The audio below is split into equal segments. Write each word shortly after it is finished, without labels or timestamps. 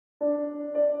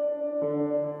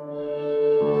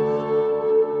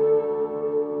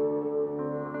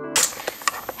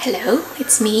Hello,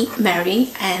 it's me, Mary,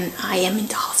 and I am in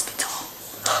the hospital.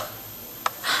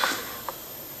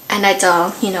 And I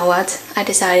thought, you know what, I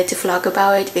decided to vlog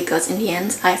about it because in the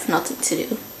end I have nothing to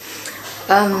do.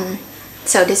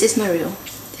 So this is my room,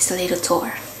 just a little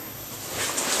tour.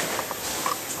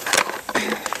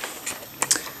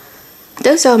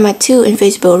 Those are my two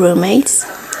invisible roommates.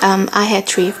 I had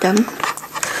 3 of them.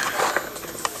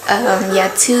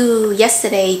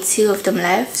 Yesterday 2 of them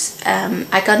left.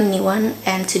 I got a new one,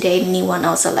 and today the new one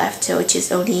also left, so it's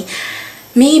just only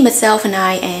me, myself and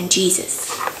I, and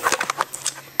Jesus.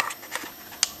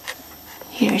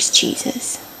 Here's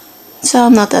Jesus. So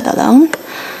I'm not that alone.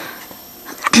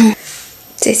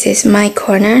 This is my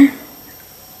corner.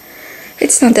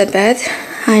 It's not that bad.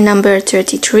 I'm number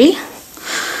 33.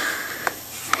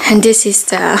 And this is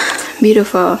the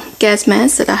beautiful gas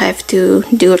mask that I have to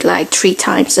do it like 3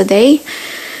 times a day.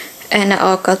 And I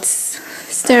all got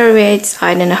steroids,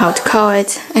 I don't know how to call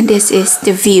it. And this is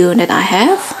the view that I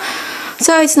have.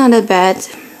 So it's not that bad.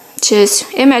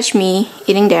 Just imagine me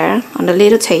eating there on the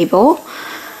little table,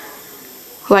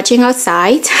 watching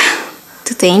outside,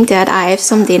 to think that I have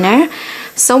some dinner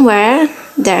somewhere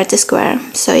there at the square.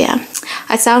 So yeah,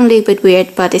 I sound a little bit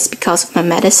weird, but it's because of my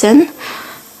medicine.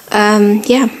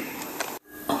 Yeah.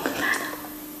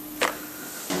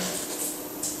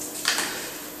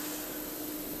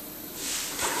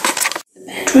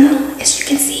 Bedroom, as you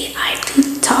can see, I have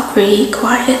to talk really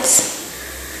quiet.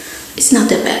 It's not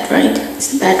that bad, right?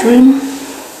 It's the bedroom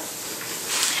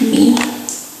and me.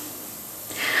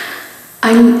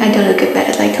 I don't look at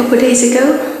bed like a couple days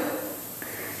ago,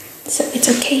 so it's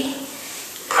okay.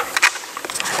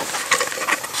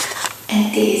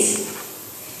 And this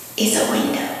is a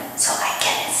window, so I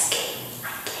can escape.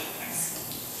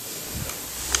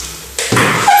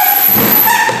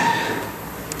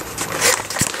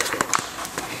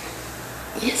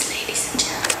 Yes, ladies and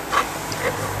gentlemen.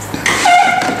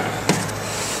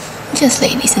 Just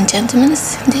ladies and gentlemen,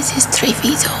 this is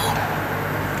Treviso.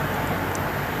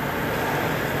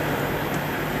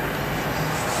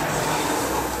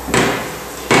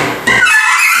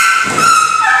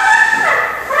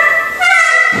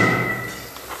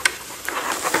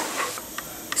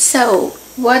 So,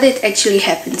 what did actually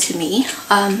happen to me?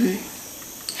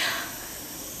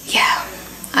 Yeah,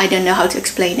 I don't know how to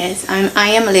explain it. I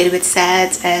am a little bit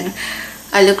sad, and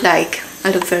I look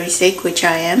very sick, which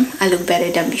I am. I look better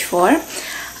than before.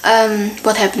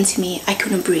 What happened to me? I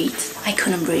couldn't breathe. I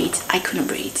couldn't breathe.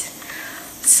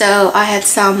 So I had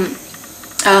some,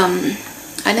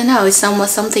 I don't know,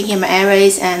 something in my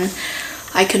airways, and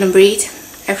I couldn't breathe.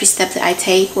 Every step that I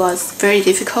take was very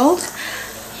difficult.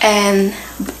 And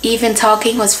even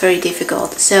talking was very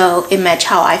difficult. So imagine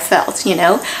how I felt, you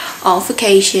know, on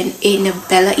vacation in the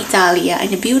Bella Italia, in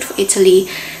the beautiful Italy,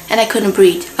 and I couldn't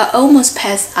breathe. I almost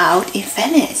passed out in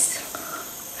Venice.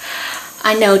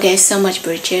 I know there's so much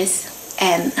bridges,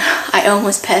 and I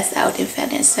almost passed out in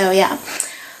Venice. So yeah,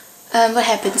 what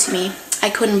happened to me?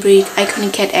 I couldn't breathe, I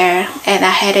couldn't get air, and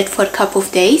I had it for a couple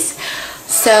of days.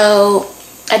 So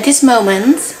at this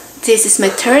moment, this is my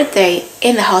 3rd day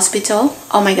in the hospital.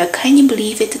 Oh my god, can you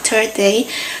believe it? The 3rd day,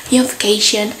 you're on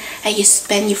vacation and you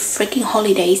spend your freaking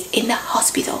holidays in the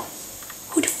hospital.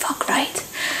 Who the fuck, right?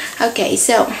 Okay,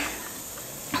 so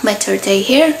my 3rd day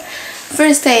here.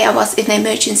 First day I was in the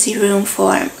emergency room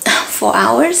for 4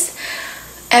 hours.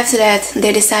 After that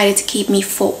they decided to keep me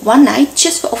for 1 night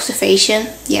just for observation.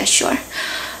 Yeah, sure.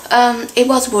 It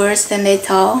was worse than they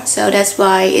thought, so that's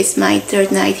why it's my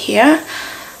 3rd night here.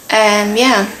 And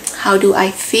yeah, how do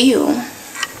I feel?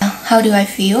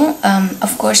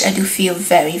 Of course I do feel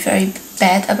very, very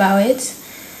bad about it,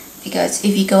 because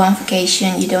if you go on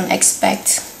vacation you don't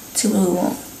expect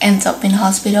to end up in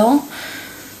hospital.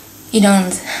 You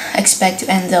don't expect to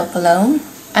end up alone.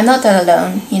 I'm not that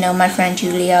alone, you know, my friend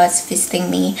Julia is visiting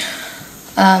me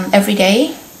every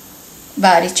day,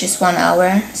 but it's just 1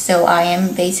 hour, so I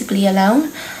am basically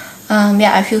alone.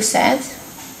 Yeah, I feel sad.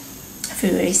 I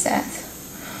feel really sad.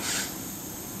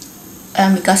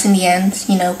 Because in the end,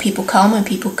 you know, people come and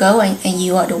people go, and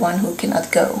you are the one who cannot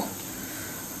go.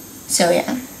 So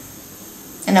yeah.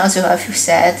 And also I feel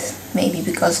sad, maybe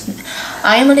because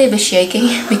I am a little bit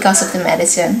shaky because of the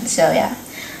medicine. So yeah.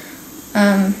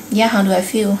 Yeah, how do I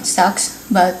feel? Sucks,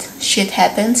 but shit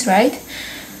happens, right?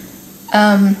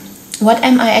 What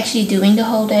am I actually doing the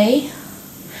whole day?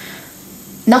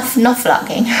 Not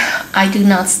vlogging. I do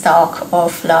not stalk or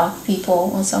vlog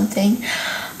people or something.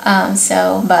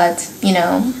 But you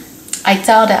know, I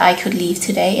thought that I could leave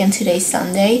today, and today's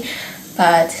Sunday,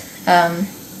 but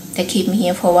they keep me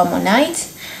here for 1 more night.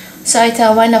 So I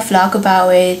thought, why not vlog about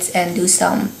it and do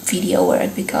some video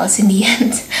work, because in the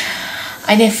end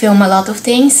I didn't film a lot of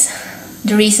things.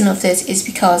 The reason of this is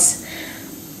because,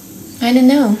 I don't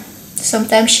know,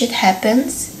 sometimes shit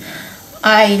happens.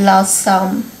 I lost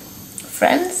some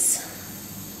friends.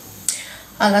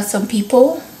 I lost some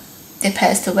people. They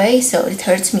passed away, so it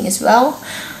hurts me as well.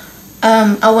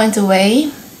 I went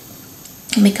away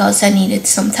because I needed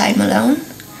some time alone.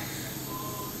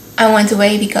 I went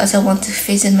away because I want to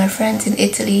visit my friends in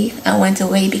Italy. I went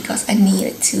away because I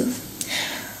needed to.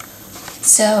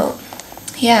 So,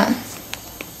 yeah.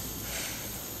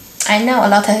 I know a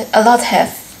lot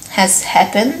has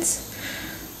happened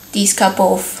these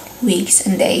couple of weeks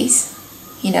and days.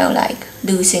 You know, like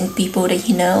losing people that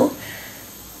you know,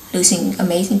 losing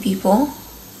amazing people,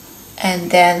 and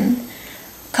then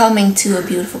coming to a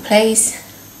beautiful place,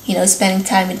 you know, spending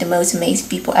time with the most amazing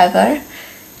people ever.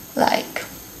 Like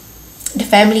the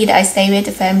family that I stay with,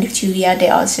 the family of Julia,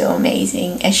 they're also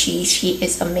amazing, and she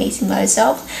is amazing by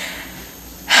herself.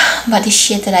 But the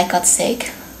shit that I got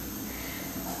sick,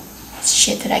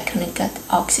 shit that I couldn't get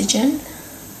oxygen.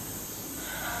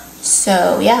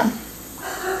 So yeah,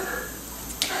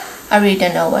 I really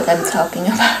don't know what I'm talking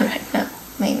about right now.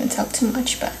 I may even talk too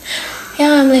much, but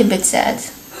yeah, I'm a little bit sad.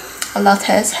 A lot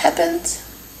has happened.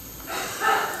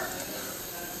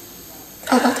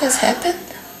 A lot has happened,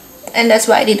 and that's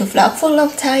why I didn't vlog for a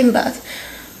long time. But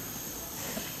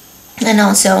and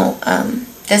also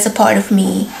there's a part of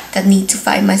me that needs to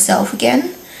find myself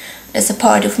again. There's a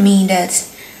part of me that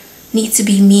needs to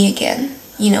be me again.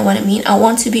 You know what I mean? I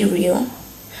want to be real,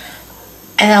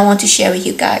 and I want to share with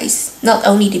you guys not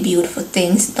only the beautiful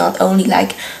things, not only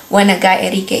like when a guy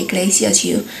Enrique Iglesias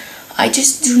you. I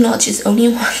just do not just only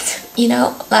want, you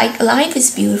know, like life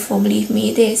is beautiful, believe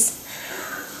me, it is.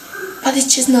 But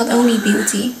it's just not only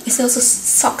beauty, it's also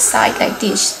suck side like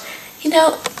this. You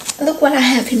know, look what I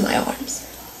have in my arms.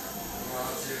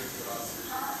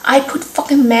 I put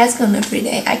fucking mask on every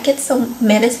day. I get some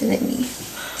medicine in me.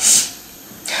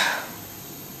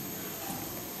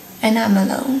 And I'm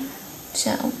alone,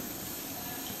 so.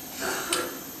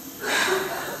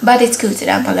 But it's good that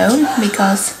I'm alone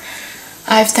because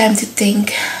I have time to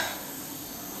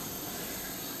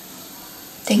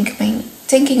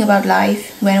thinking about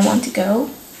life, where I want to go.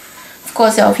 Of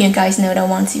course, all of you guys know that I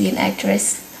want to be an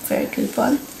actress, a very good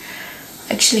one.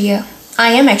 Actually,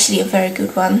 I am actually a very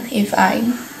good one, if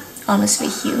I'm honest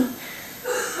with you.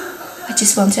 I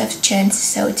just want to have the chance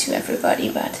to show it to everybody,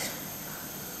 but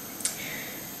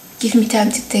give me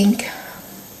time to think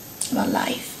about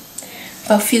life,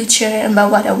 about future, and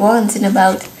about what I want, and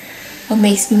about what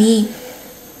makes me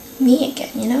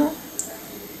again, you know.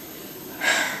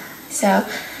 So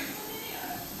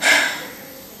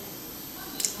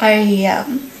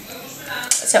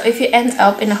so if you end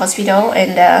up in a hospital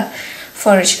in the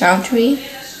foreign country,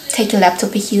 take your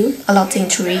laptop with you, a lot of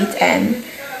things to read, and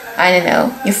I don't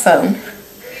know, your phone.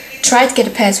 Try to get a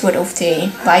password of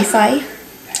the Wi-Fi,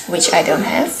 which I don't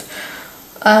have.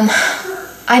 I'm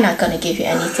not gonna give you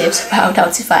any tips about how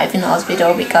to survive in the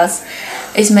hospital because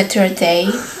it's my third day.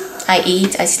 I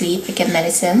eat, I sleep, I get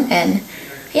medicine, and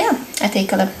yeah, I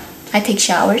take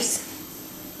showers.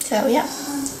 So yeah,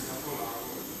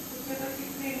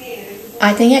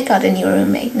 I think I got a new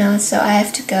roommate now, so I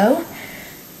have to go.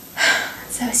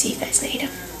 So see you guys later.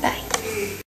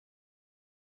 Bye.